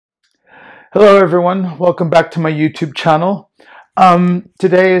Hello everyone, welcome back to my YouTube channel.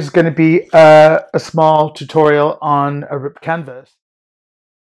 Today is going to be a small tutorial on a ripped canvas.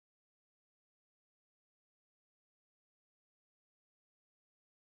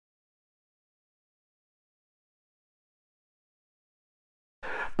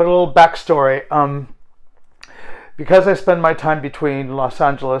 But a little backstory, because I spend my time between Los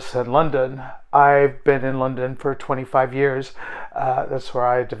Angeles and London, I've been in London for 25 years. That's where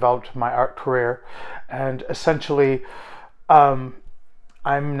I developed my art career. And essentially, I'm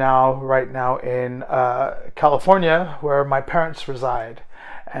right now in California, where my parents reside.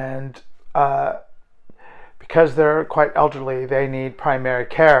 And because they're quite elderly, they need primary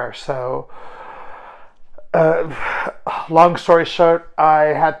care. So, long story short, I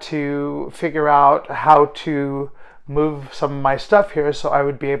had to figure out how to move some of my stuff here so I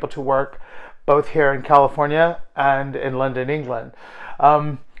would be able to work both here in California and in London, England.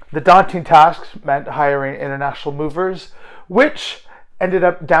 The daunting task meant hiring international movers, which ended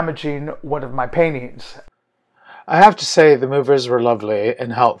up damaging one of my paintings. I have to say the movers were lovely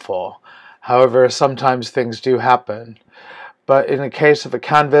and helpful. However, sometimes things do happen. But in the case of a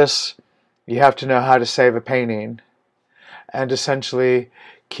canvas, you have to know how to save a painting and essentially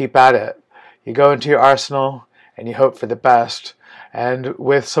keep at it. You go into your arsenal and you hope for the best. And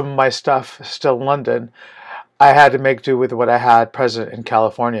with some of my stuff still in London, I had to make do with what I had present in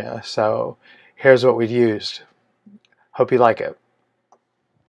California. So here's what we'd used. Hope you like it.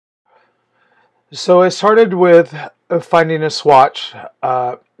 So I started with finding a swatch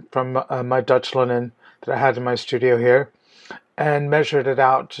from my Dutch linen that I had in my studio here and measured it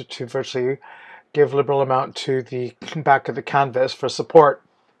out to virtually give liberal amount to the back of the canvas for support.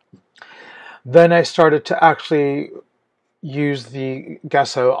 Then I started to actually use the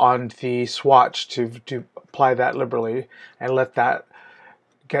gesso on the swatch to apply that liberally and let that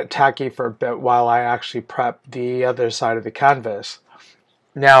get tacky for a bit while I actually prep the other side of the canvas.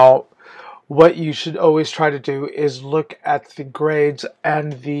 Now, what you should always try to do is look at the grades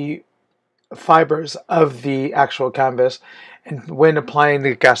and the fibers of the actual canvas, and when applying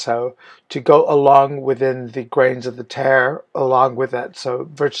the gesso, to go along within the grains of the tear along with it. So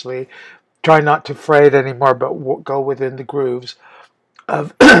virtually try not to fray it anymore, but go within the grooves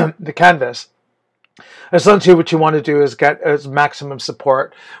of the canvas. Essentially what you want to do is get as maximum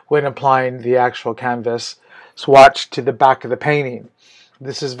support when applying the actual canvas swatch to the back of the painting.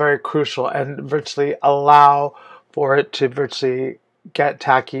 This is very crucial and virtually allow for it to virtually get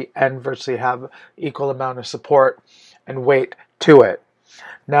tacky and virtually have equal amount of support and weight to it.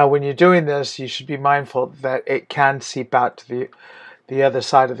 Now when you're doing this, you should be mindful that it can seep out to the other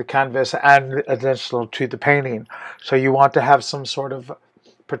side of the canvas and additional to the painting. So you want to have some sort of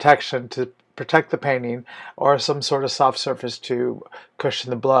protection to protect the painting or some sort of soft surface to cushion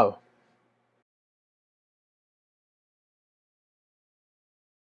the blow.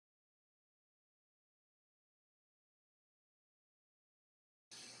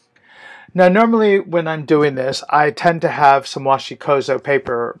 Now, normally when I'm doing this, I tend to have some washi kozo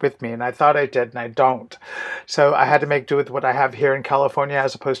paper with me, and I thought I did, and I don't. So I had to make do with what I have here in California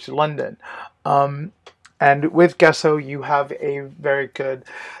as opposed to London. And with gesso, you have a very good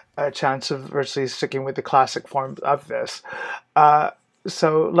chance of virtually sticking with the classic form of this.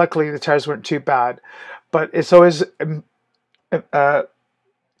 So luckily the tears weren't too bad, but it's always uh,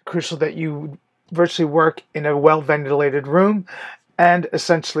 crucial that you virtually work in a well-ventilated room. And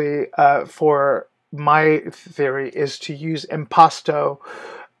essentially, for my theory, is to use impasto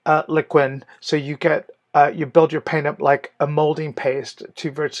liquin, so you get you build your paint up like a molding paste to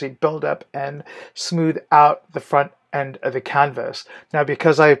virtually build up and smooth out the front end of the canvas. Now,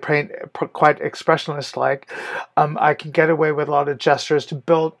 because I paint quite expressionist-like, I can get away with a lot of gestures to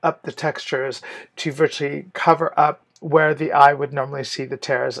build up the textures to virtually cover up where the eye would normally see the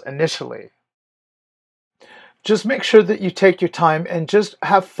tears initially. Just make sure that you take your time and just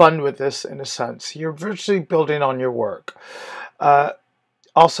have fun with this in a sense. You're virtually building on your work.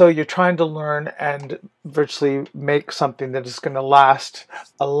 Also, you're trying to learn and virtually make something that is going to last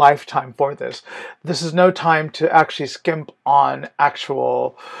a lifetime for this. This is no time to actually skimp on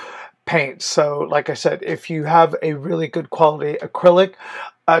actual paint. So, like I said, if you have a really good quality acrylic,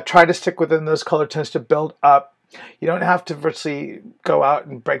 try to stick within those color tones to build up. You don't have to virtually go out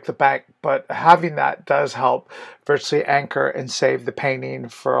and break the bank, but having that does help virtually anchor and save the painting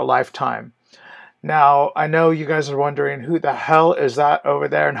for a lifetime. Now, I know you guys are wondering, who the hell is that over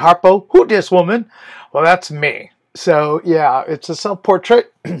there in Harpo? Who this woman? Well, that's me. So, yeah, it's a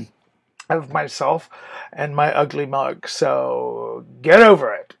self-portrait of myself and my ugly mug. So, get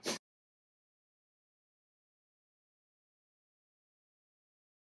over it.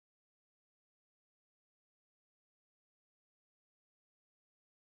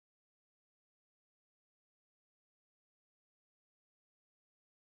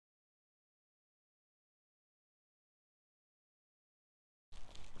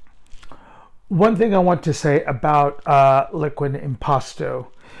 One thing I want to say about Liquin Impasto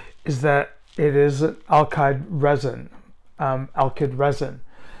is that it is an alkyd resin.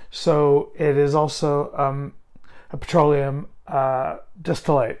 So it is also a petroleum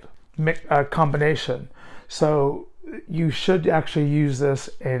distillate combination. So you should actually use this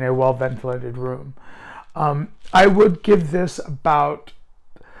in a well-ventilated room. I would give this about,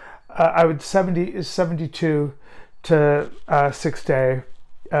 I would 72 to 6-day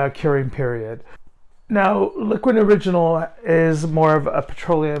curing period. Now, Liquid Original is more of a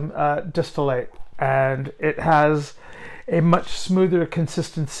petroleum distillate, and it has a much smoother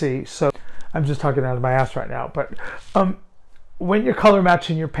consistency. So I'm just talking out of my ass right now, but when you're color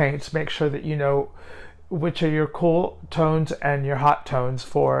matching your paints, make sure that you know which are your cool tones and your hot tones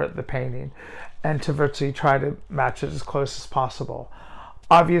for the painting, and to virtually try to match it as close as possible.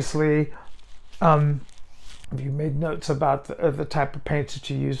 Obviously, if you made notes about the type of paints that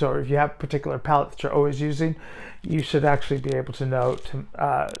you use, or if you have a particular palette that you're always using, you should actually be able to know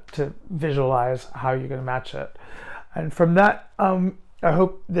to visualize how you're going to match it. And from that, I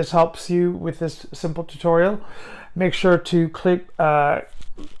hope this helps you with this simple tutorial. Make sure to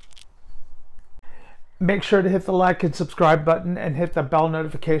make sure to hit the like and subscribe button and hit the bell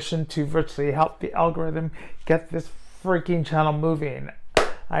notification to virtually help the algorithm get this freaking channel moving.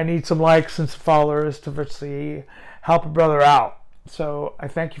 I need some likes and some followers to virtually help a brother out. So I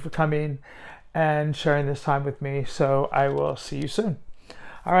thank you for coming and sharing this time with me. So I will see you soon.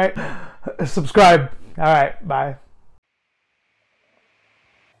 All right, subscribe. All right, bye.